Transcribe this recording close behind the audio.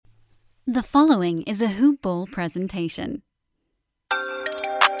The following is a Hoop Ball presentation.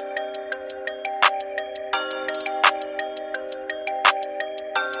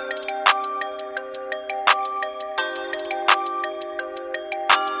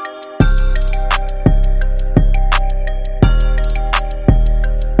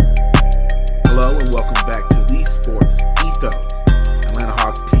 Hello and welcome back to the Sports Ethos, Atlanta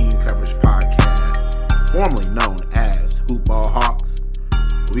Hawks team coverage podcast, formerly known as Hoop Ball Hawks.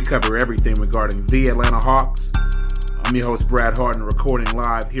 We cover everything regarding the Atlanta Hawks. I'm your host, Brad Harden, recording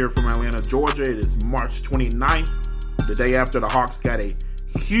live here from Atlanta, Georgia. It is March 29th, the day after the Hawks got a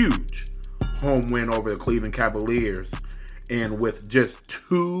huge home win over the Cleveland Cavaliers. And with just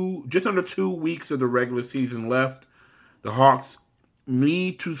under 2 weeks of the regular season left, the Hawks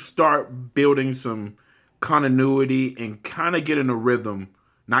need to start building some continuity and kind of get in a rhythm.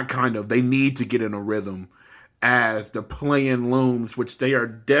 They need to get in a rhythm as the play-in looms, which they are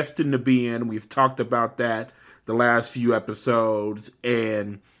destined to be in. We've talked about that the last few episodes,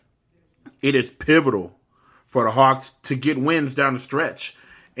 and it is pivotal for the Hawks to get wins down the stretch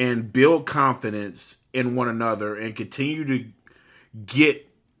and build confidence in one another and continue to get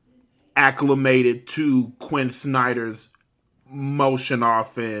acclimated to Quinn Snyder's motion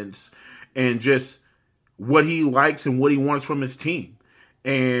offense and just what he likes and what he wants from his team.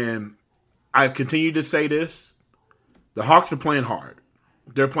 And I've continued to say this. The Hawks are playing hard.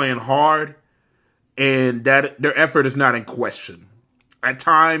 They're playing hard, and that their effort is not in question. At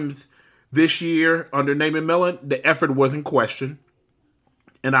times this year, under Nate McMillan, the effort was in question,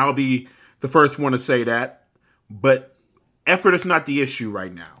 and I'll be the first one to say that. But effort is not the issue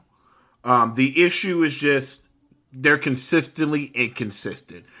right now. The issue is just they're consistently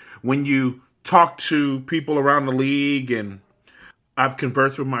inconsistent. When you talk to people around the league, and I've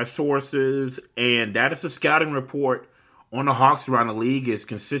conversed with my sources, and that is a scouting report on the Hawks around the league is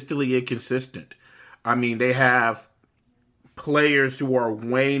consistently inconsistent. I mean, they have players who are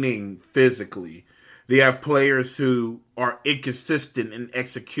waning physically. They have players who are inconsistent in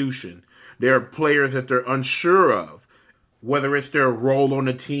execution. There are players that they're unsure of, whether it's their role on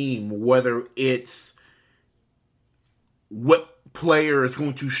the team, whether it's what player is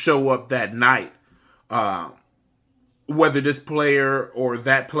going to show up that night, whether this player or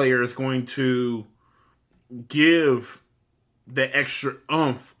that player is going to give the extra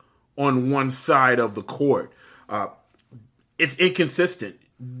oomph on one side of the court. It's inconsistent.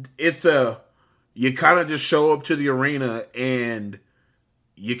 You kind of just show up to the arena and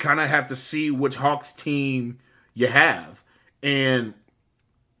you kind of have to see which Hawks team you have. And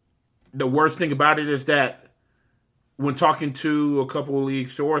the worst thing about it is that when talking to a couple of league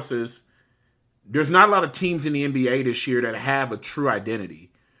sources, there's not a lot of teams in the NBA this year that have a true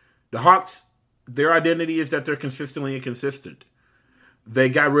identity. The Hawks, their identity is that they're consistently inconsistent. They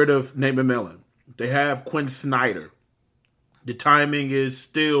got rid of Nate McMillan. They have Quinn Snyder. The timing is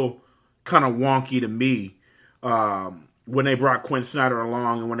still kind of wonky to me when they brought Quinn Snyder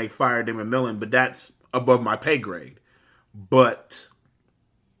along and when they fired Nate McMillan, but that's above my pay grade. But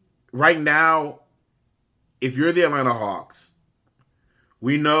right now, if you're the Atlanta Hawks,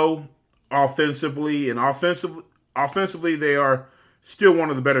 we know offensively, they are still one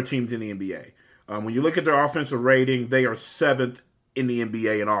of the better teams in the NBA. When you look at their offensive rating, they are 7th in the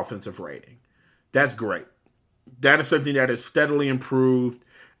NBA in offensive rating. That's great. That is something that has steadily improved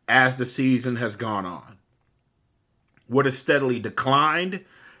as the season has gone on. What has steadily declined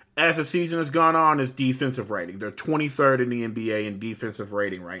as the season has gone on is defensive rating. They're 23rd in the NBA in defensive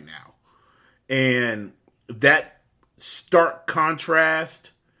rating right now. And that stark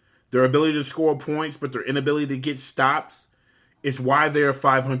contrast, their ability to score points, but their inability to get stops, is why they're a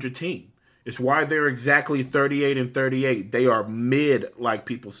 500 team. It's why they're exactly 38-38. They are mid, like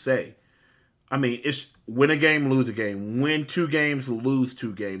people say. I mean, it's win a game, lose a game. Win 2 games, lose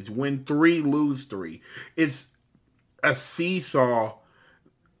 2 games. Win 3, lose 3. It's a seesaw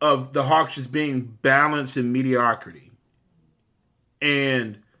of the Hawks just being balanced in mediocrity.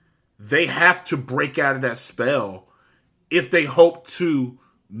 And they have to break out of that spell if they hope to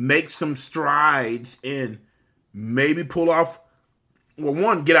make some strides and maybe pull off, well,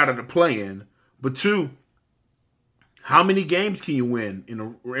 1, get out of the play-in, but 2, how many games can you win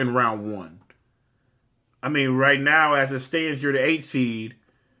in round 1? I mean, right now, as it stands, you're the 8th seed,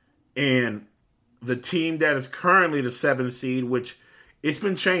 and the team that is currently the 7th seed, which it's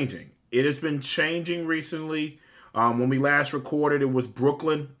been changing. It has been changing recently. When we last recorded, it was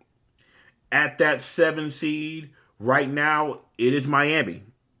Brooklyn at that 7th seed. Right now, it is Miami.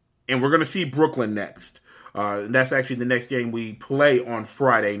 And we're going to see Brooklyn next. And that's actually the next game we play on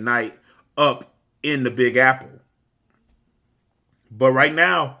Friday night up in the Big Apple. But right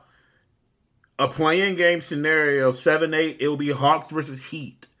now, a play-in game scenario, 7-8, it will be Hawks versus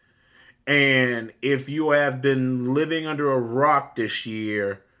Heat. And if you have been living under a rock this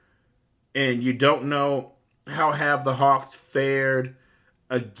year and you don't know how have the Hawks fared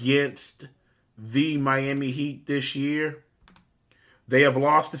against the Miami Heat this year, they have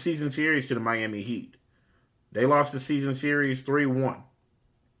lost the season series to the Miami Heat. They lost the season series 3-1.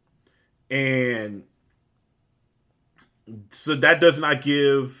 And so that does not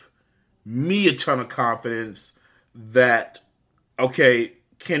give me a ton of confidence that, okay,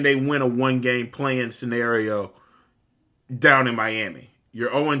 can they win a one-game play-in scenario down in Miami?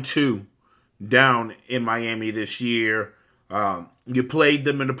 You're 0-2 down in Miami this year. You played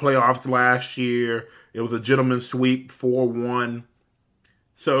them in the playoffs last year. It was a gentleman's sweep, 4-1.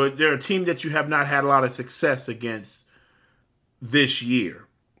 So they're a team that you have not had a lot of success against this year.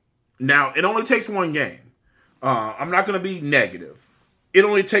 Now, it only takes one game. I'm not going to be negative. It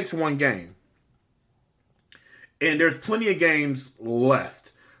only takes one game. And there's plenty of games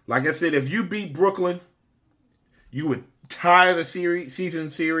left. Like I said, if you beat Brooklyn, you would tie the season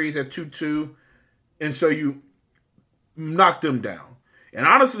series at 2-2. And so you knock them down. And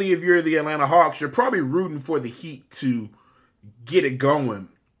honestly, if you're the Atlanta Hawks, you're probably rooting for the Heat to get it going.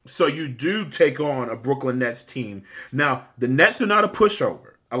 So you do take on a Brooklyn Nets team. Now, the Nets are not a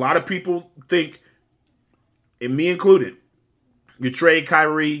pushover. A lot of people think, and me included, you trade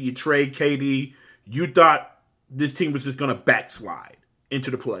Kyrie, you trade KD, you thought this team was just going to backslide into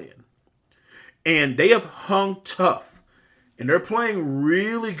the play-in. And they have hung tough. And they're playing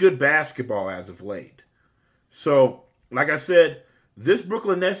really good basketball as of late. So, like I said, this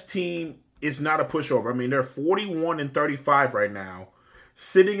Brooklyn Nets team is not a pushover. I mean, they're 41-35 right now,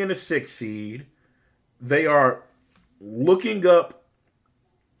 sitting in the 6th seed. They are looking up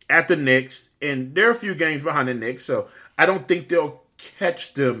at the Knicks, and they're a few games behind the Knicks, so I don't think they'll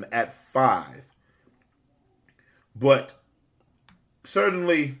catch them at 5. But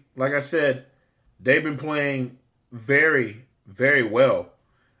certainly, like I said, they've been playing very, very well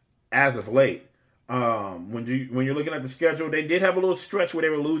as of late. When you're looking at the schedule, they did have a little stretch where they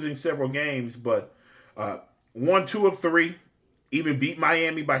were losing several games, but 1, 2 of 3, even beat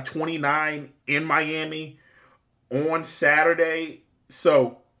Miami by 29 in Miami on Saturday.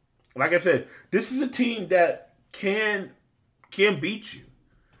 So, like I said, this is a team that can beat you.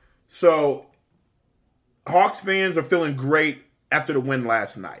 So, Hawks fans are feeling great after the win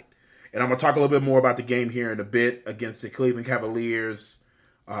last night. And I'm going to talk a little bit more about the game here in a bit against the Cleveland Cavaliers.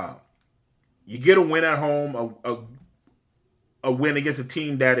 You get a win at home, a win against a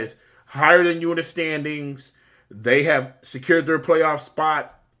team that is higher than you in the standings. They have secured their playoff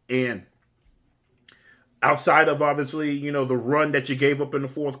spot, and outside of, obviously, the run that you gave up in the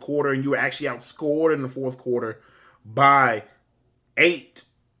fourth quarter, and you were actually outscored in the fourth quarter by 8.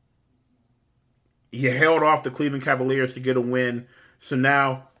 You held off the Cleveland Cavaliers to get a win. So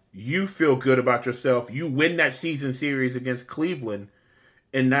now you feel good about yourself. You win that season series against Cleveland,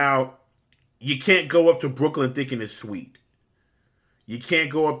 and now you can't go up to Brooklyn thinking it's sweet. You can't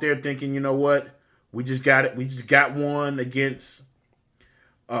go up there thinking, you know what, we just got it. We just got one against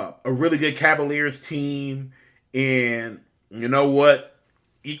a really good Cavaliers team, and you know what,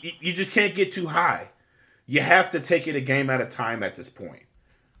 you just can't get too high. You have to take it a game at a time at this point.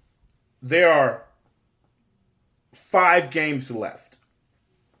 There are 5 games left.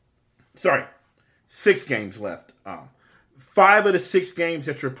 Sorry, 6 games left. 5 of the 6 games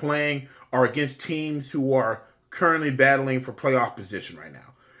that you're playing are against teams who are currently battling for playoff position right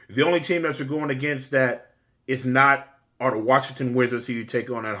now. The only team that you're going against that is not are the Washington Wizards, who you take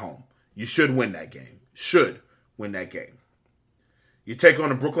on at home. You should win that game. Should win that game. You take on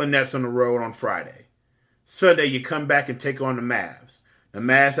the Brooklyn Nets on the road on Friday. Sunday, you come back and take on the Mavs. The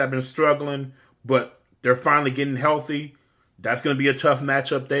Mavs have been struggling, but they're finally getting healthy. That's going to be a tough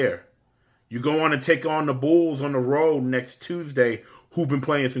matchup there. You go on and take on the Bulls on the road next Tuesday, who've been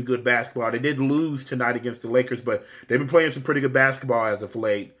playing some good basketball. They did lose tonight against the Lakers, but they've been playing some pretty good basketball as of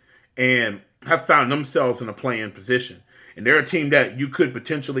late and have found themselves in a play-in position. And they're a team that you could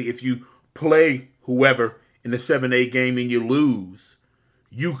potentially, if you play whoever in the 7-8 game and you lose,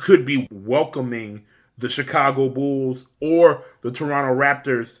 you could be welcoming the Chicago Bulls or the Toronto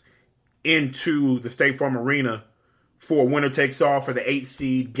Raptors into the State Farm Arena for a winner-takes-all for the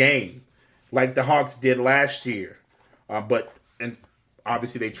 8-seed game, like the Hawks did last year. And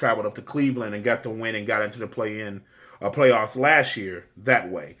obviously they traveled up to Cleveland and got the win and got into the play-in playoffs last year that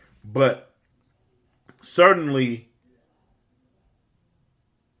way. But certainly,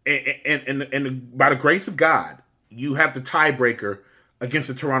 and by the grace of God, you have the tiebreaker against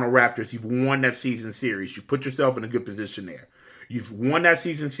the Toronto Raptors. You've won that season series. You put yourself in a good position there. You've won that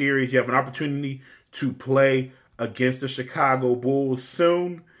season series. You have an opportunity to play against the Chicago Bulls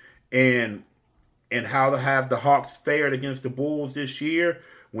soon, and how have the Hawks fared against the Bulls this year.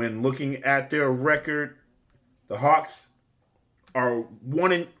 When looking at their record, the Hawks are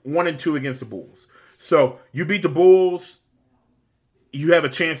 1-2 against the Bulls. So you beat the Bulls, you have a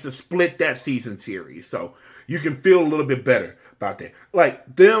chance to split that season series. So you can feel a little bit better about that.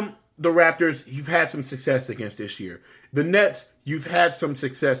 Like them, the Raptors, you've had some success against this year. The Nets, you've had some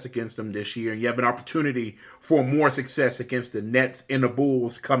success against them this year, and you have an opportunity for more success against the Nets and the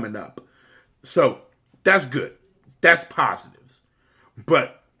Bulls coming up. So that's good. That's positives.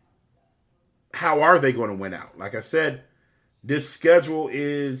 But how are they going to win out? Like I said, this schedule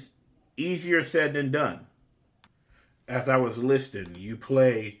is easier said than done. As I was listing, you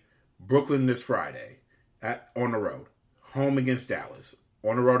play Brooklyn this Friday on the road, home against Dallas,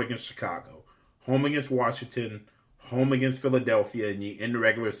 on the road against Chicago, home against Washington, home against Philadelphia, and you end the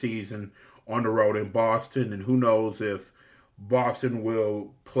regular season on the road in Boston. And who knows if Boston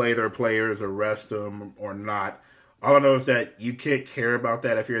will play their players or rest them or not. All I know is that you can't care about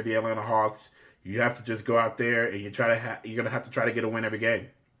that if you're the Atlanta Hawks. You have to just go out there and you're going to have to try to get a win every game.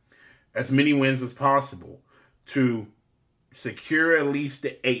 As many wins as possible to secure at least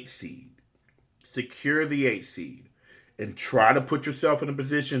the 8 seed. Secure the 8 seed. And try to put yourself in a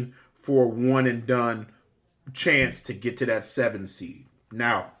position for a one and done chance to get to that 7 seed.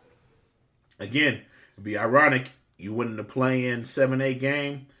 Now, again, it'd be ironic. You win the play-in 7-8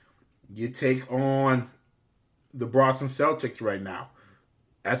 game. You take on the Boston Celtics right now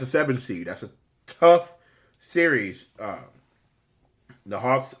as a 7 seed. That's a tough series. The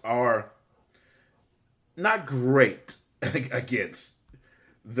Hawks are not great against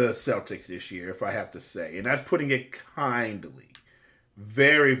the Celtics this year, if I have to say. And that's putting it kindly.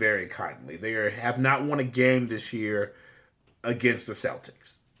 Very, very kindly. They have not won a game this year against the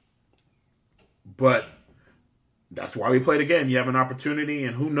Celtics. But that's why we play the game. You have an opportunity,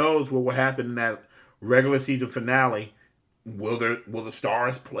 and who knows what will happen in that regular season finale. Will the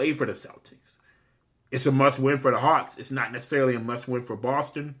Stars play for the Celtics? It's a must-win for the Hawks. It's not necessarily a must-win for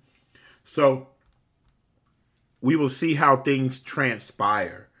Boston. So we will see how things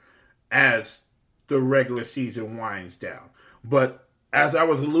transpire as the regular season winds down. But as I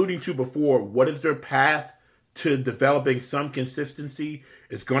was alluding to before, what is their path to developing some consistency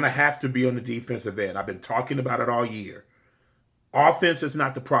is going to have to be on the defensive end. I've been talking about it all year. Offense is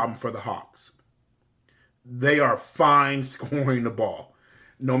not the problem for the Hawks. They are fine scoring the ball,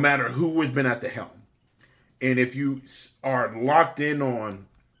 no matter who has been at the helm. And if you are locked in on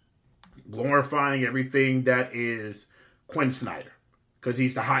glorifying everything that is Quinn Snyder, because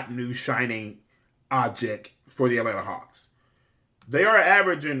he's the hot new shining object for the Atlanta Hawks, they are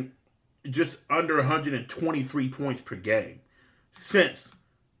averaging just under 123 points per game since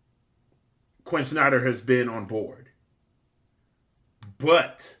Quinn Snyder has been on board.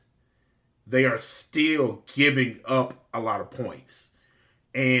 But they are still giving up a lot of points.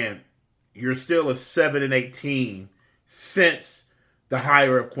 And you're still a 7-8 since the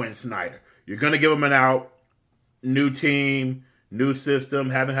hire of Quinn Snyder. You're going to give them an out. New team, new system,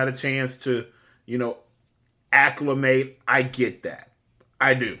 haven't had a chance to, acclimate. I get that.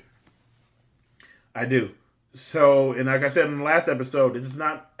 I do. So, and like I said in the last episode, this is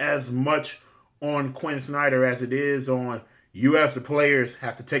not as much on Quinn Snyder as it is on you as the players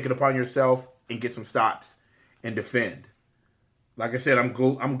have to take it upon yourself and get some stops and defend. Like I said,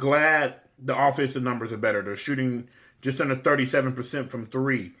 I'm glad the offensive numbers are better. They're shooting just under 37% from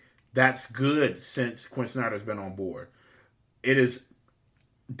 3. That's good since Quinn Snyder's been on board. It is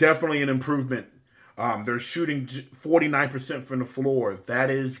definitely an improvement. They're shooting 49% from the floor. That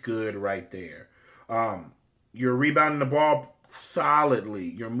is good right there. You're rebounding the ball solidly.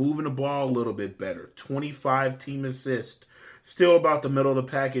 You're moving the ball a little bit better. 25 team assists. Still about the middle of the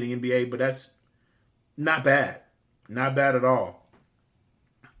pack in the NBA, but that's not bad. Not bad at all.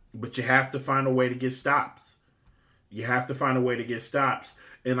 But you have to find a way to get stops.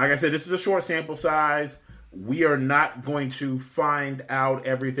 And like I said, this is a short sample size. We are not going to find out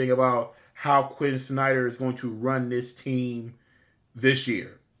everything about how Quinn Snyder is going to run this team this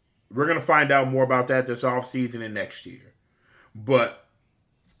year. We're going to find out more about that this offseason and next year. But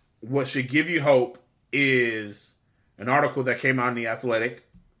what should give you hope is an article that came out in The Athletic.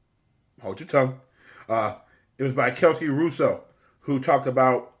 Hold your tongue. It was by Kelsey Russo, who talked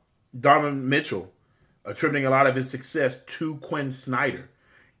about Donovan Mitchell attributing a lot of his success to Quinn Snyder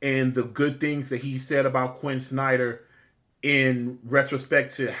and the good things that he said about Quinn Snyder in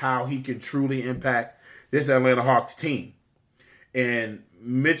retrospect to how he can truly impact this Atlanta Hawks team. And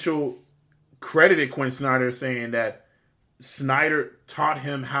Mitchell credited Quinn Snyder saying that Snyder taught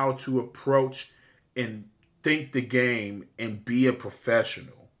him how to approach and think the game and be a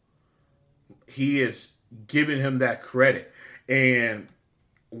professional. He is giving him that credit. And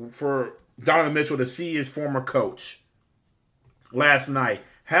for Donovan Mitchell to see his former coach last night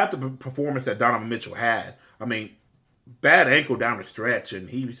have the performance that Donovan Mitchell had. I mean, bad ankle down the stretch, and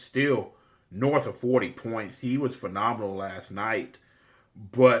he was still north of 40 points. He was phenomenal last night.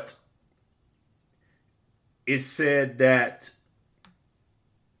 But it said that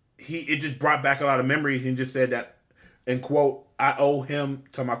it just brought back a lot of memories, and just said that, and quote, I owe him,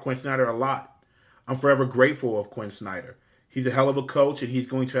 to my Quinn Snyder, a lot. I'm forever grateful of Quinn Snyder. He's a hell of a coach, and he's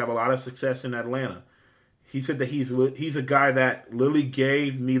going to have a lot of success in Atlanta. He said that he's a guy that literally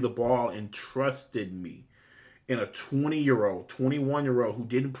gave me the ball and trusted me. And a 20-year-old, 21-year-old who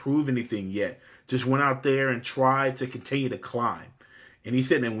didn't prove anything yet, just went out there and tried to continue to climb. And he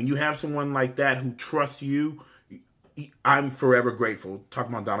said, and when you have someone like that who trusts you, I'm forever grateful.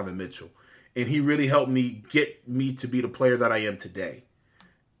 Talking about Donovan Mitchell. And he really helped me get me to be the player that I am today.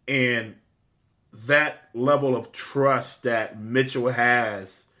 And that level of trust that Mitchell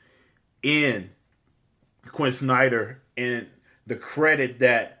has in Quinn Snyder and the credit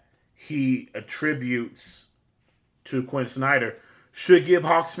that he attributes to Quinn Snyder should give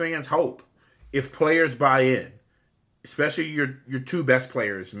Hawks fans hope. If players buy in, especially your two best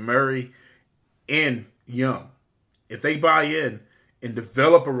players, Murray and Young, if they buy in and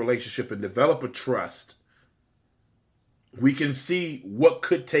develop a relationship and develop a trust, we can see what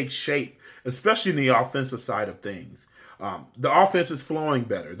could take shape, especially in the offensive side of things. The offense is flowing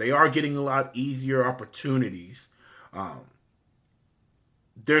better. They are getting a lot easier opportunities.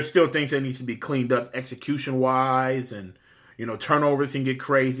 There's still things that need to be cleaned up execution-wise, and turnovers can get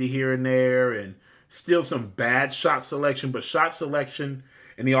crazy here and there, and still some bad shot selection. But shot selection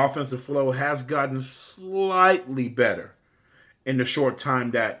and the offensive flow has gotten slightly better in the short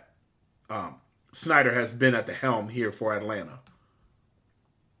time that Snyder has been at the helm here for Atlanta.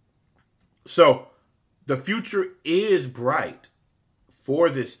 So the future is bright for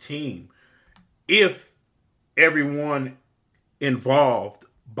this team if everyone involved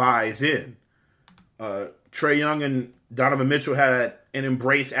buys in. Trae Young and Donovan Mitchell had an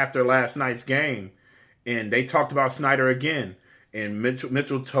embrace after last night's game, and they talked about Snyder again. And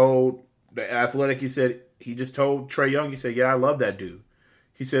Mitchell told The Athletic, he just told Trae Young, he said, yeah, I love that dude.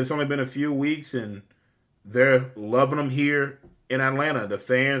 He said it's only been a few weeks, and they're loving him here in Atlanta. The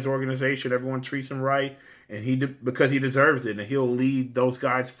fans, organization, everyone treats him right, and because he deserves it, and he'll lead those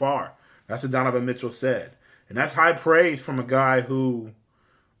guys far. That's what Donovan Mitchell said. And that's high praise from a guy who,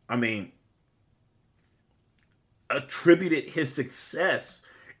 attributed his success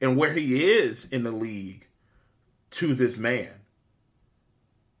and where he is in the league to this man.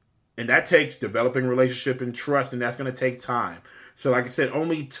 And that takes developing relationship and trust, and that's going to take time. So like I said,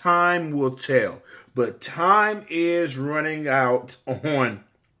 only time will tell. But time is running out on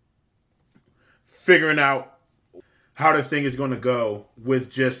figuring out how this thing is going to go with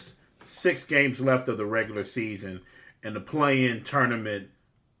just 6 games left of the regular season and the play-in tournament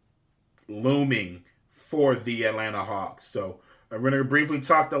looming for the Atlanta Hawks. So we're going to briefly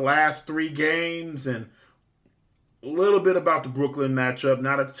talk the last 3 games and a little bit about the Brooklyn matchup.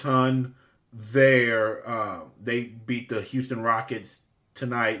 Not a ton there. They beat the Houston Rockets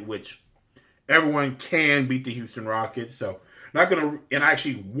tonight, which everyone can beat the Houston Rockets. So and I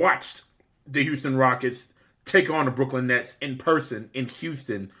actually watched the Houston Rockets take on the Brooklyn Nets in person in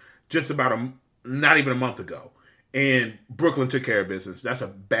Houston just about not even a month ago. And Brooklyn took care of business. That's a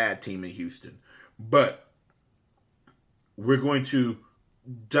bad team in Houston. But we're going to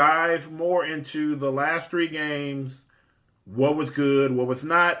dive more into the last 3 games, what was good, what was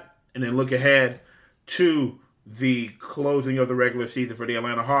not, and then look ahead to the closing of the regular season for the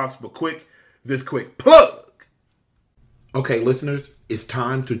Atlanta Hawks. But this quick plug. Okay, listeners, it's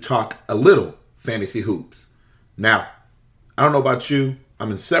time to talk a little fantasy hoops. Now, I don't know about you.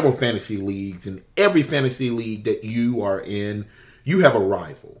 I'm in several fantasy leagues. In every fantasy league that you are in, you have a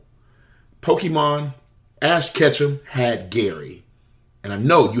rival. Pokemon, Ash Ketchum had Gary. And I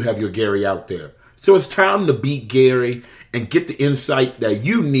know you have your Gary out there. So it's time to beat Gary and get the insight that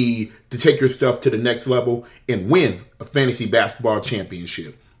you need to take your stuff to the next level and win a fantasy basketball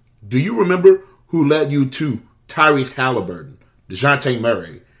championship. Do you remember who led you to Tyrese Halliburton, DeJounte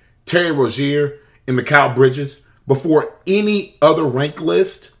Murray, Terry Rozier, and Mikal Bridges before any other rank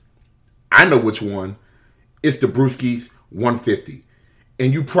list? I know which one. It's the Brewskis 150.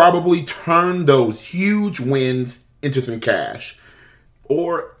 And you probably turned those huge wins into some cash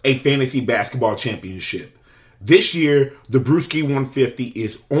or a fantasy basketball championship. This year, the Brewski 150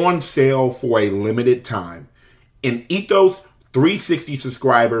 is on sale for a limited time. And Ethos 360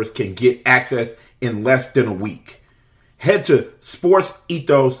 subscribers can get access in less than a week. Head to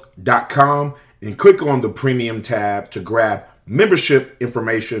sportsethos.com and click on the premium tab to grab membership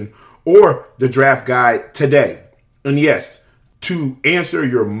information or the draft guide today. And yes, to answer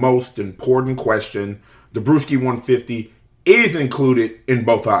your most important question, the Brewski 150 is included in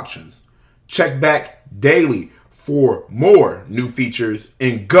both options. Check back daily for more new features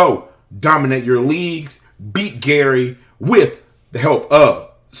and go dominate your leagues, beat Gary with the help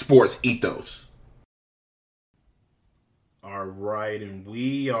of Sports Ethos. All right, and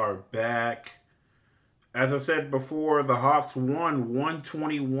we are back. As I said before, the Hawks won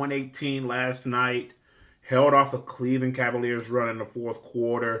 120-118 last night. Held off the Cleveland Cavaliers run in the fourth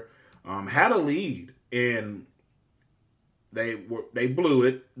quarter. Had a lead, and they blew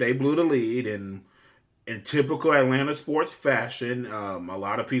it. They blew the lead, and in typical Atlanta sports fashion, a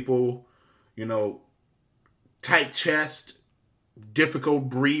lot of people, tight chest, difficult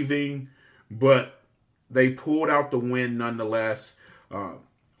breathing, but they pulled out the win nonetheless.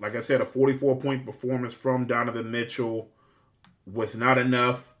 Like I said, a 44-point performance from Donovan Mitchell was not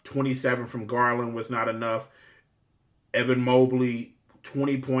enough. 27 from Garland was not enough. Evan Mobley,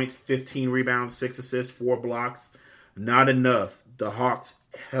 20 points, 15 rebounds, 6 assists, 4 blocks. Not enough. The Hawks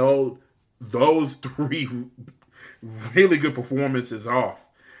held those 3 really good performances off.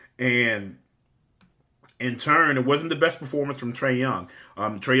 And in turn, it wasn't the best performance from Trae Young.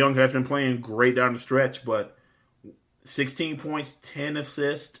 Trae Young has been playing great down the stretch, but 16 points, 10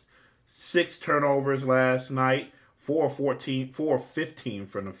 assists, 6 turnovers last night, 4 of 15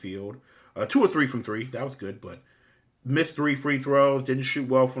 from the field, 2 or 3 from 3. That was good, but missed 3 free throws, didn't shoot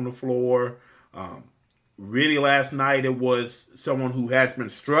well from the floor. Really, last night, it was someone who has been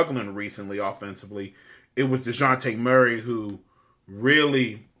struggling recently offensively. It was DeJounte Murray who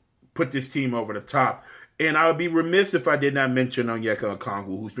really put this team over the top. And I would be remiss if I did not mention Onyeka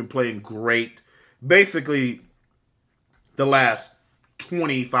Okongwu, who's been playing great basically the last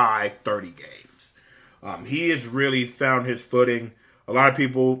 25, 30 games. He has really found his footing. A lot of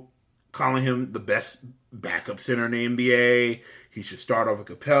people calling him the best backup center in the NBA. He should start over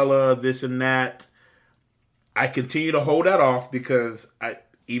Capella, this and that. I continue to hold that off because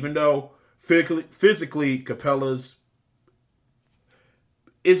even though physically Capella's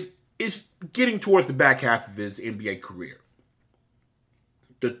is getting towards the back half of his NBA career,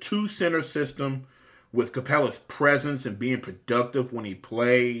 the 2-center system with Capella's presence and being productive when he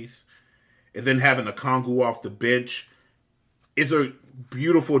plays, and then having Okongwu off the bench is a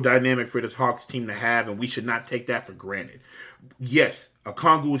beautiful dynamic for this Hawks team to have, and we should not take that for granted. Yes,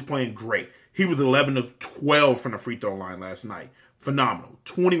 Okongwu was playing great. He was 11 of 12 from the free throw line last night. Phenomenal.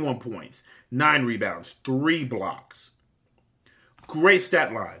 21 points, 9 rebounds, 3 blocks. Great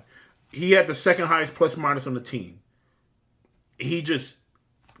stat line. He had the second highest plus minus on the team. He just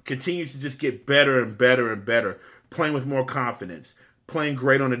continues to just get better and better and better, playing with more confidence, playing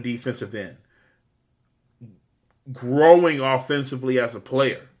great on the defensive end, growing offensively as a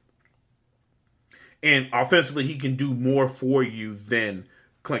player. And offensively, he can do more for you than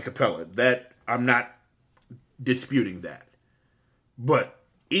Clint Capella. That, I'm not disputing that. But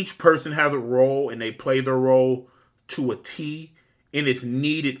each person has a role, and they play their role to a T, and it's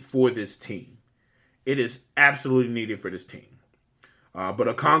needed for this team. It is absolutely needed for this team. But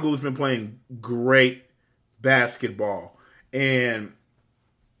Okongwu has been playing great basketball. And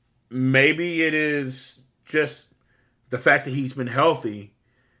maybe it is just the fact that he's been healthy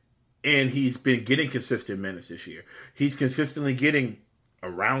and he's been getting consistent minutes this year. He's consistently getting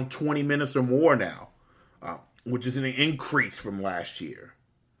around 20 minutes or more now, which is an increase from last year.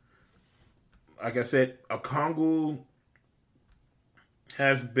 Like I said, Okongwu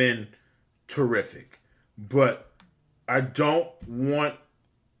has been terrific, but I don't want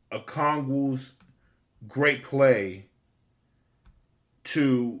Okongwu's great play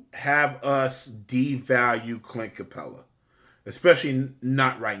to have us devalue Clint Capella, especially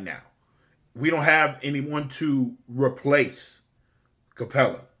not right now. We don't have anyone to replace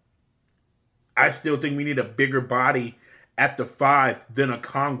Capella. I still think we need a bigger body at the 5 than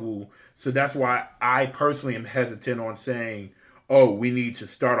Okongwu, so that's why I personally am hesitant on saying, oh, we need to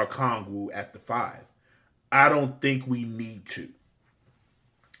start Okongwu at the 5. I don't think we need to.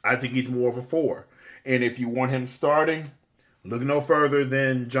 I think he's more of a 4. And if you want him starting, look no further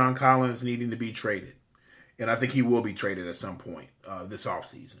than John Collins needing to be traded. And I think he will be traded at some point this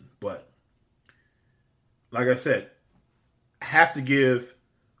offseason. But like I said, I have to give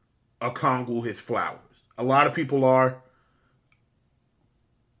Okongwu his flowers. A lot of people are.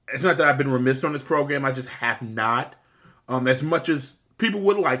 It's not that I've been remiss on this program. I just have not. As much as people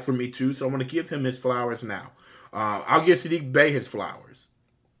would like for me to. So I want to give him his flowers now. I'll give Saddiq Bey his flowers.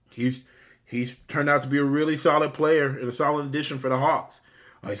 He's turned out to be a really solid player and a solid addition for the Hawks.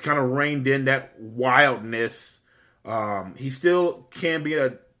 He's kind of reined in that wildness. He still can be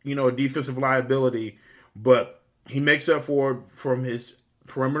a defensive liability, but he makes up for it from his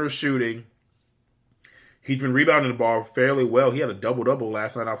perimeter shooting. He's been rebounding the ball fairly well. He had a double-double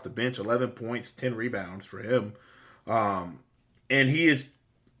last night off the bench, 11 points, 10 rebounds for him. And he has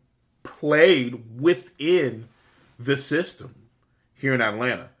played within the system here in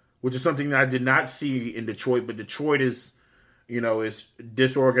Atlanta, which is something that I did not see in Detroit. But Detroit is, is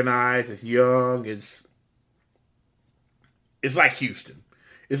disorganized, it's young, it's like Houston.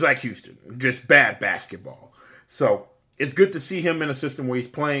 It's like Houston, just bad basketball. So it's good to see him in a system where he's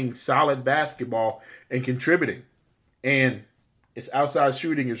playing solid basketball and contributing. And it's outside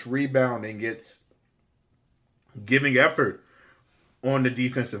shooting, it's rebounding, it's giving effort on the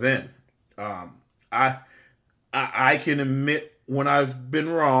defensive end. I can admit when I've been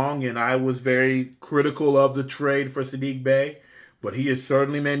wrong, and I was very critical of the trade for Saddiq Bey, but he has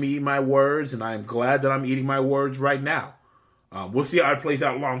certainly made me eat my words, and I am glad that I'm eating my words right now. We'll see how it plays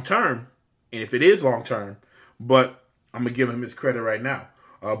out long term, and if it is long term, but I'm going to give him his credit right now.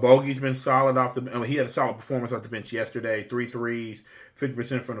 Bogey's been solid off the he had a solid performance off the bench yesterday, 3 threes,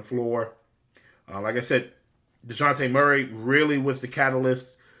 50% from the floor. Like I said, DeJounte Murray really was the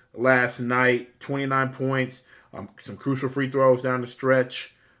catalyst last night, 29 points, some crucial free throws down the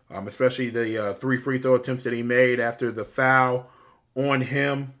stretch, especially the 3 free throw attempts that he made after the foul on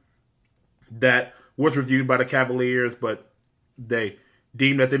him that was reviewed by the Cavaliers, but they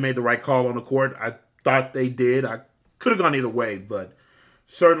deemed that they made the right call on the court. I thought they did. I could have gone either way, but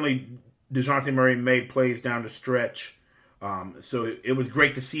certainly DeJounte Murray made plays down the stretch. So it was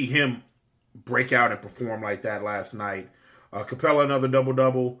great to see him break out and perform like that last night. Capella, another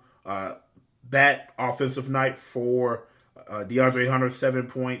double-double. That offensive night for DeAndre Hunter, 7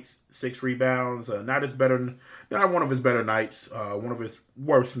 points, 6 rebounds. Not one of his better nights. One of his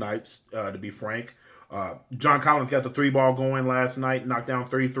worst nights, to be frank. John Collins got the 3-ball going last night, knocked down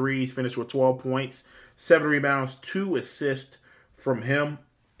 3 threes, finished with 12 points, 7 rebounds, 2 assists from him.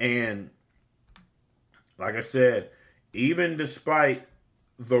 And like I said, even despite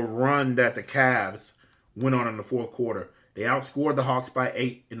the run that the Cavs went on in the fourth quarter, they outscored the Hawks by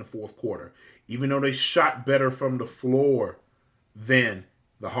 8 in the fourth quarter, even though they shot better from the floor than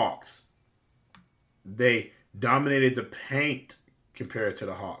the Hawks. They dominated the paint compared to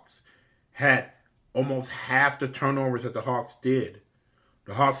the Hawks. Had almost half the turnovers that the Hawks did.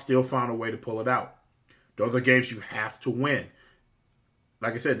 The Hawks still found a way to pull it out. Those are games you have to win.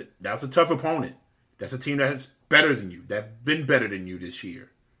 Like I said, that's a tough opponent. That's a team that is better than you, that's been better than you this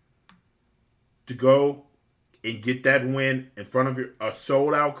year. To go and get that win in front of a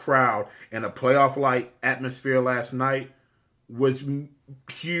sold-out crowd and a playoff-like atmosphere last night was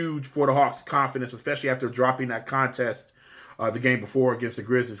huge for the Hawks' confidence, especially after dropping that contest the game before against the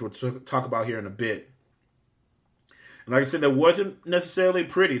Grizzlies, which we'll talk about here in a bit. And like I said, that wasn't necessarily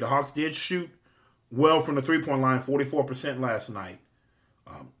pretty. The Hawks did shoot well from the three-point line, 44% last night.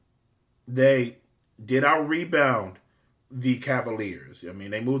 They did out-rebound the Cavaliers. I mean,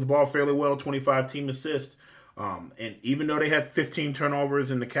 they moved the ball fairly well, 25 team assists. And even though they had 15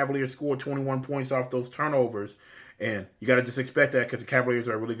 turnovers and the Cavaliers scored 21 points off those turnovers, and you got to just expect that because the Cavaliers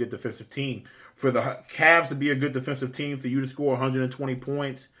are a really good defensive team. For the Cavs to be a good defensive team, for you to score 120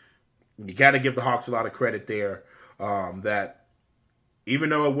 points, you got to give the Hawks a lot of credit there. That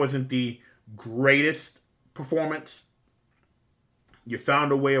even though it wasn't the greatest performance, you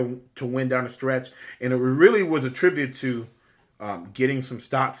found a way to win down the stretch. And it really was a tribute to getting some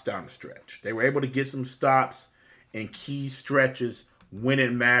stops down the stretch. They were able to get some stops in key stretches when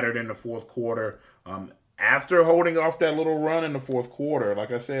it mattered in the fourth quarter. After holding off that little run in the fourth quarter,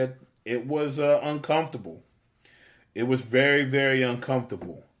 like I said, it was uncomfortable. It was very, very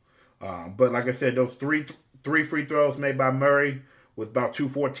uncomfortable. But like I said, those three free throws made by Murray with about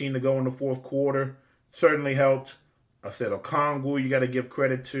 2:14 to go in the fourth quarter certainly helped. I said Okongwu, you got to give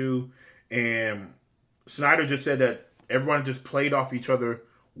credit to. And Snyder just said that everyone just played off each other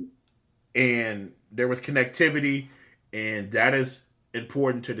and there was connectivity, and that is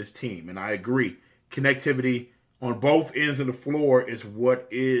important to this team. And I agree. Connectivity on both ends of the floor is what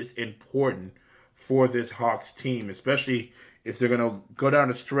is important for this Hawks team, especially if they're going to go down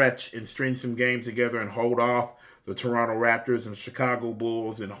the stretch and string some games together and hold off the Toronto Raptors and Chicago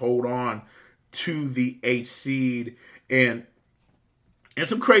Bulls and hold on to the 8th seed. And in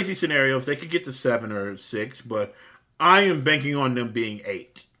some crazy scenarios, they could get to 7 or 6, but I am banking on them being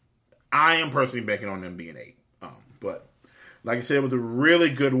 8. I am personally banking on them being 8. But like I said, it was a really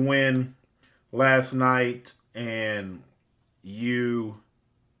good win last night. and you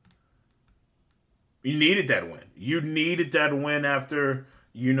needed that win. You needed that win after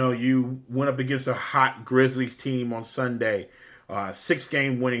you went up against a hot Grizzlies team on Sunday,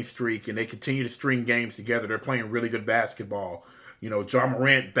 6-game winning streak, and they continue to string games together. They're playing really good basketball. Ja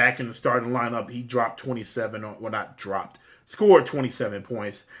Morant back in the starting lineup. He dropped 27. Well, not dropped. Scored 27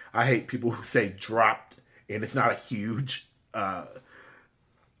 points. I hate people who say dropped, and it's not a huge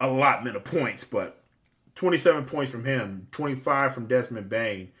allotment of points, but 27 points from him, 25 from Desmond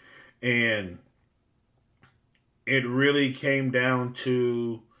Bane, and it really came down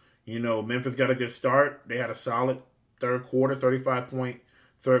to, Memphis got a good start. They had a solid third quarter, 35-point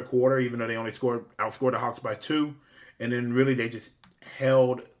third quarter, even though they only outscored the Hawks by 2. And then really they just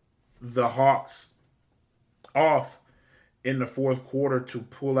held the Hawks off in the fourth quarter to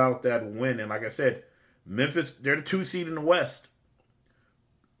pull out that win. And like I said, Memphis, they're the 2 seed in the West.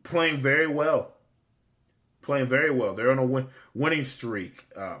 Playing very well. They're on a winning streak.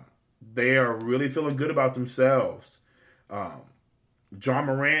 They are really feeling good about themselves. Ja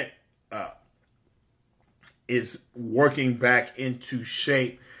Morant is working back into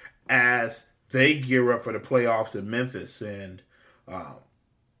shape as they gear up for the playoffs in Memphis. And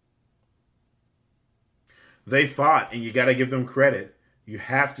they fought, and you got to give them credit. You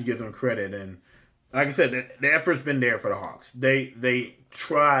have to give them credit. And like I said, the effort's been there for the Hawks. They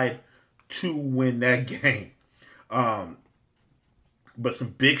tried to win that game. But some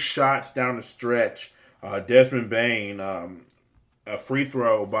big shots down the stretch. Desmond Bane, a free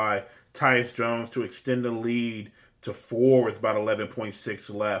throw by Tyus Jones to extend the lead to 4 with about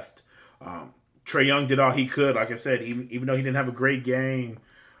 11.6 left. Trae Young did all he could. Like I said, even though he didn't have a great game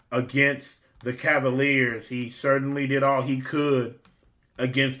against the Cavaliers, he certainly did all he could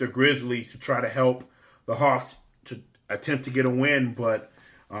against the Grizzlies to try to help the Hawks to attempt to get a win. But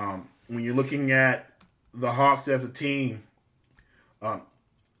when you're looking at the Hawks as a team,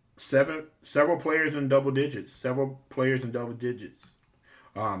 several players in double digits.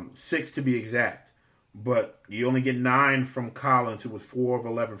 6 to be exact. But you only get 9 from Collins, who was 4 of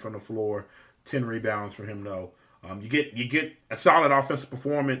 11 from the floor, 10 rebounds for him though. You get a solid offensive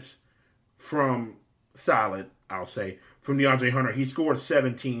performance from DeAndre Hunter. He scored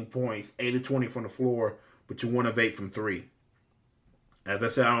 17 points, 8 of 20 from the floor, but you're 1 of 8 from 3. As I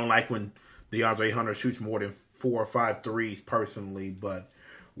said, I don't like when DeAndre Hunter shoots more than 4 or 5 threes personally, but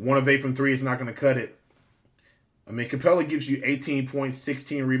 1 of 8 from 3 is not going to cut it. I mean, Capella gives you 18 points,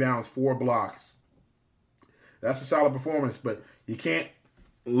 16 rebounds, 4 blocks. That's a solid performance, but you can't.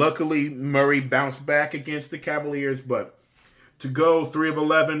 Luckily, Murray bounced back against the Cavaliers, but to go 3 of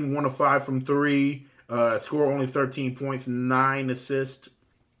 11, 1 of 5 from 3, score only 13 points, 9 assists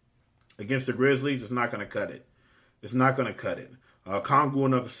against the Grizzlies, it's not going to cut it. Kongu,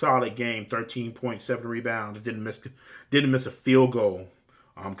 another solid game, 13.7 rebounds, didn't miss a field goal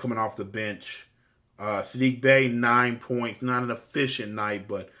coming off the bench. Saddiq Bey, 9 points, not an efficient night,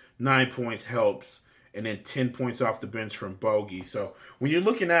 but 9 points helps. And then 10 points off the bench from Bogey. So when you're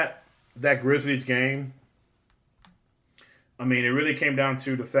looking at that Grizzlies game, I mean, it really came down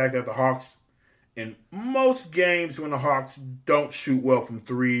to the fact that the Hawks, in most games when the Hawks don't shoot well from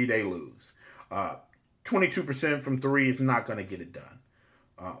 3, they lose. 22% from 3 is not going to get it done.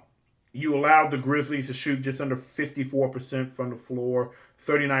 You allowed the Grizzlies to shoot just under 54% from the floor,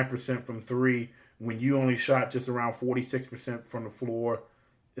 39% from 3, when you only shot just around 46% from the floor.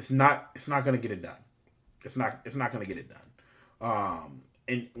 It's not going to get it done. It's not going to get it done.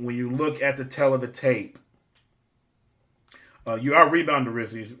 And when you look at the tail of the tape, you out-rebound the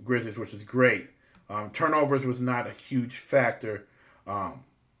Grizzlies, which is great. Turnovers was not a huge factor,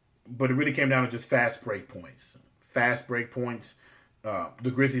 but it really came down to just fast break points.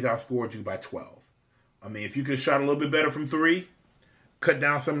 The Grizzlies outscored you by 12. I mean, if you could have shot a little bit better from 3, cut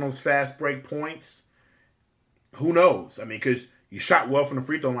down some of those fast break points, who knows? I mean, because you shot well from the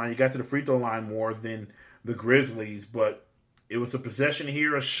free throw line. You got to the free throw line more than the Grizzlies, but it was a possession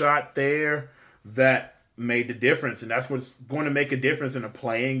here, a shot there that made the difference, and that's what's going to make a difference in a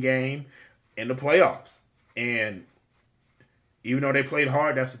playing game in the playoffs. And even though they played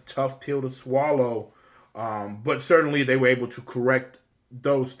hard, that's a tough pill to swallow, but certainly they were able to correct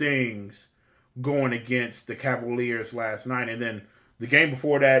those things going against the Cavaliers last night. And then the game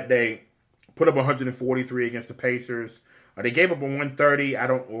before that, they put up 143 against the Pacers. They gave up a 130. I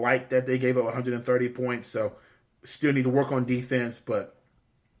don't like that they gave up 130 points, so still need to work on defense. But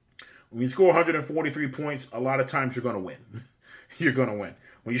when you score 143 points, a lot of times you're going to win. You're going to win.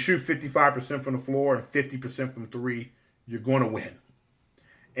 When you shoot 55% from the floor and 50% from 3, you're going to win.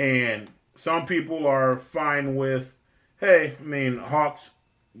 And some people are fine with, hey, I mean, Hawks,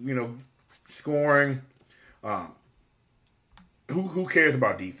 scoring Who cares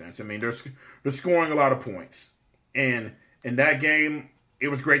about defense? I mean, they're scoring a lot of points, and in that game, it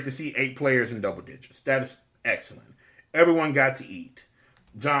was great to see 8 players in double digits. That is excellent. Everyone got to eat.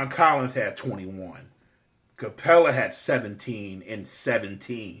 John Collins had 21. Capella had 17 and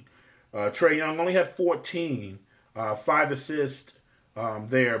 17. Trae Young only had 14, 5 assists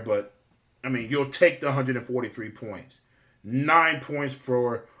there, but I mean, you'll take the 143 points. 9 points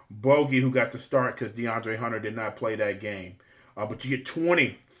for Bogey, who got to start because DeAndre Hunter did not play that game. But you get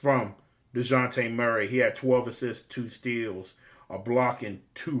 20 from DeJounte Murray. He had 12 assists, 2 steals, a block, and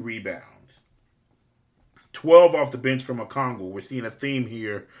 2 rebounds. 12 off the bench from Okongwu. We're seeing a theme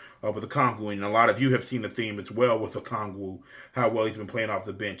here with Okongwu, and a lot of you have seen the theme as well with Okongwu, how well he's been playing off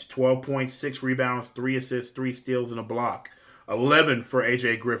the bench. 12 points, 6 rebounds, 3 assists, 3 steals, and a block. 11 for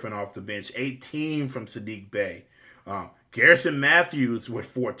A.J. Griffin off the bench. 18 from Sadiq Bey. Garrison Matthews with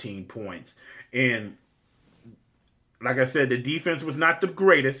 14 points. And like I said, the defense was not the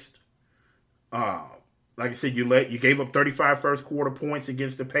greatest. Like I said, you gave up 35 first quarter points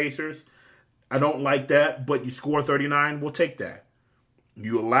against the Pacers. I don't like that, but you score 39, we'll take that.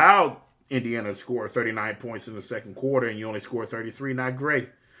 You allowed Indiana to score 39 points in the second quarter, and you only score 33, not great.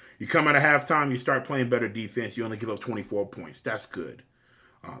 You come out of halftime, you start playing better defense, you only give up 24 points. That's good.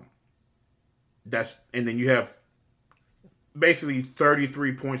 And then you have basically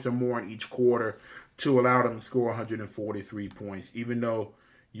 33 points or more in each quarter to allow them to score 143 points, even though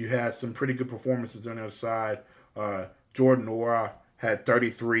you had some pretty good performances on their side. Jordan Nwora had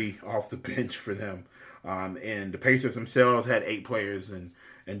 33 off the bench for them. And the Pacers themselves had 8 players in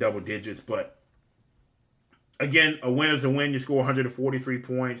double digits. But again, a win is a win. You score 143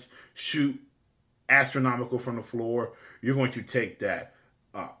 points, shoot astronomical from the floor. You're going to take that.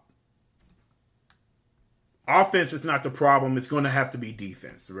 Offense is not the problem. It's going to have to be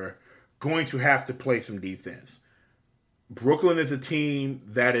defense. We're going to have to play some defense. Brooklyn is a team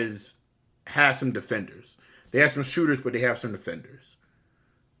that has some defenders. They have some shooters, but they have some defenders.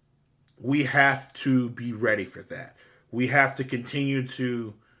 We have to be ready for that. We have to continue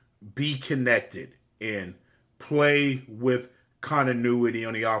to be connected and play with continuity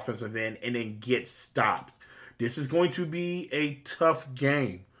on the offensive end and then get stops. This is going to be a tough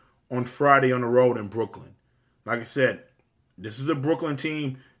game on Friday on the road in Brooklyn. Like I said, this is a Brooklyn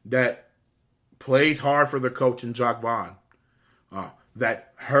team that plays hard for their coach and Jacques Vaughn.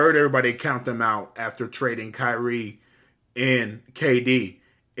 That heard everybody count them out after trading Kyrie and KD.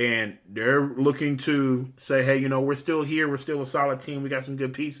 And they're looking to say, hey, we're still here. We're still a solid team. We got some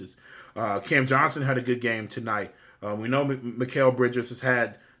good pieces. Cam Johnson had a good game tonight. We know Mikal Bridges has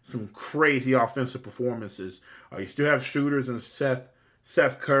had some crazy offensive performances. You still have shooters in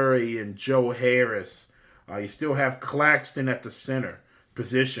Seth Curry and Joe Harris. You still have Claxton at the center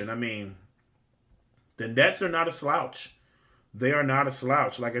position. I mean, the Nets are not a slouch. They are not a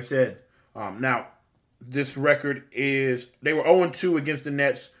slouch. Like I said, now this record is they were 0-2 against the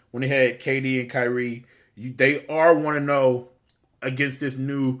Nets when they had KD and Kyrie. They are 1-0 against this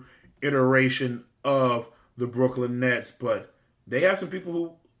new iteration of the Brooklyn Nets, but they have some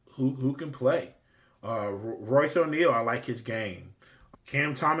people who can play. Royce O'Neal, I like his game.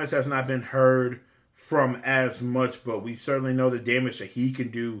 Cam Thomas has not been heard from as much, but we certainly know the damage that he can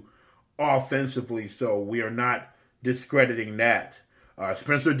do offensively, so we are not discrediting that.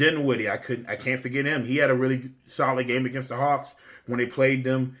 Spencer Dinwiddie, I can't forget him. He had a really solid game against the Hawks when they played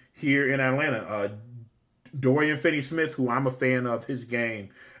them here in Atlanta. Dorian Finney-Smith, who I'm a fan of his game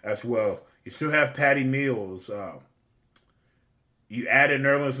as well. You still have Patty Mills. You added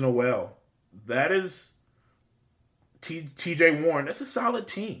Nerlens Noel. That is TJ Warren. That's a solid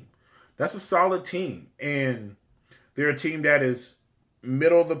team. And they're a team that is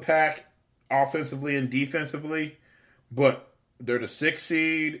middle of the pack offensively and defensively, but they're the 6th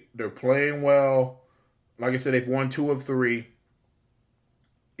seed. They're playing well. Like I said, they've won 2 of 3.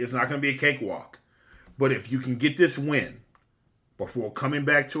 It's not going to be a cakewalk. But if you can get this win before coming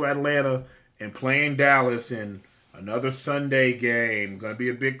back to Atlanta and playing Dallas in another Sunday game, going to be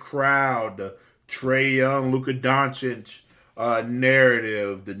a big crowd, the Trae Young, Luka Doncic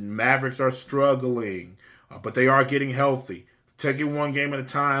narrative, the Mavericks are struggling, but they are getting healthy. Take it one game at a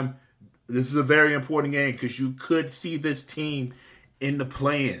time. This is a very important game because you could see this team in the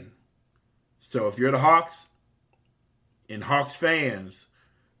play-in. So if you're the Hawks and Hawks fans,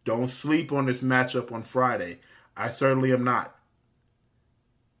 don't sleep on this matchup on Friday. I certainly am not.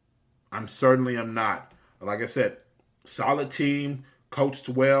 Like I said, solid team, coached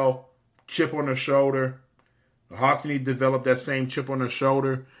well, chip on their shoulder. The Hawks need to develop that same chip on their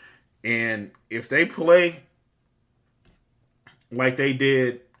shoulder. And if they play like they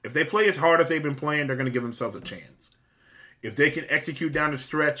did If they play as hard as they've been playing, they're going to give themselves a chance. If they can execute down the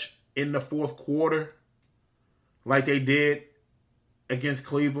stretch in the fourth quarter like they did against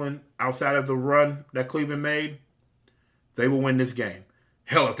Cleveland outside of the run that Cleveland made, they will win this game.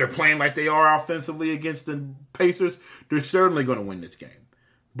 Hell, if they're playing like they are offensively against the Pacers, they're certainly going to win this game.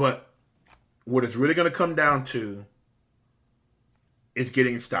 But what it's really going to come down to is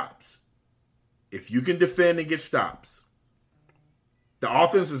getting stops. If you can defend and get stops, the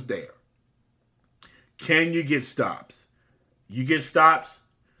offense is there. Can you get stops? You get stops,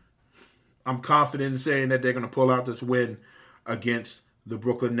 I'm confident in saying that they're going to pull out this win against the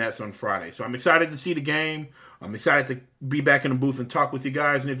Brooklyn Nets on Friday. So I'm excited to see the game. I'm excited to be back in the booth and talk with you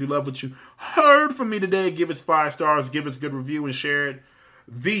guys. And if you love what you heard from me today, give us 5 stars, give us a good review, and share it.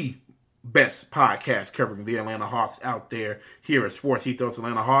 The best podcast covering the Atlanta Hawks out there here at Sports Ethos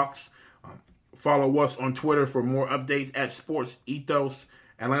Atlanta Hawks. Follow us on Twitter for more updates at Sports Ethos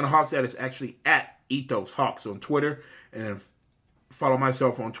Atlanta Hawks. That is actually at Ethos Hawks on Twitter. And follow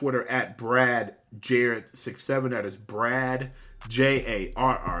myself on Twitter at Brad Jarrett67. That is Brad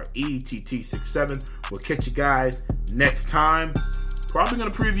JARRETT67. We'll catch you guys next time. Probably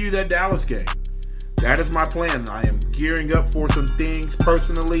going to preview that Dallas game. That is my plan. I am gearing up for some things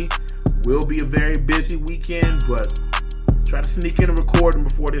personally. Will be a very busy weekend, but try to sneak in a recording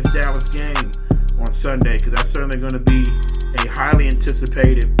before this Dallas game on Sunday, because that's certainly going to be a highly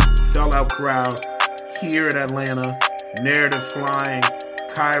anticipated sellout crowd here in Atlanta. Narratives flying.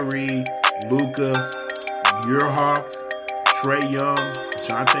 Kyrie, Luka, your Hawks, Trae Young,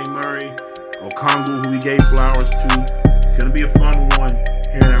 Dejounte Murray, Okongwu, who we gave flowers to. It's going to be a fun one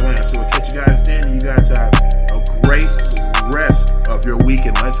here in Atlanta. So we'll catch you guys then, and you guys have a great rest of your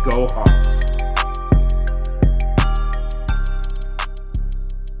weekend. Let's go Hawks.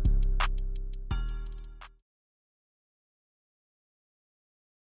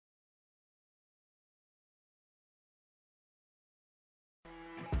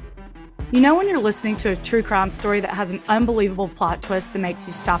 You know when you're listening to a true crime story that has an unbelievable plot twist that makes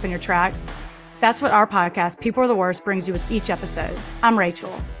you stop in your tracks? That's what our podcast, People Are the Worst, brings you with each episode. I'm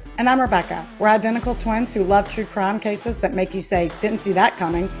Rachel. And I'm Rebecca. We're identical twins who love true crime cases that make you say, didn't see that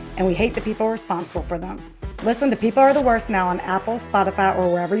coming, and we hate the people responsible for them. Listen to People Are the Worst now on Apple, Spotify, or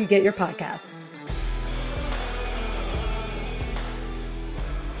wherever you get your podcasts.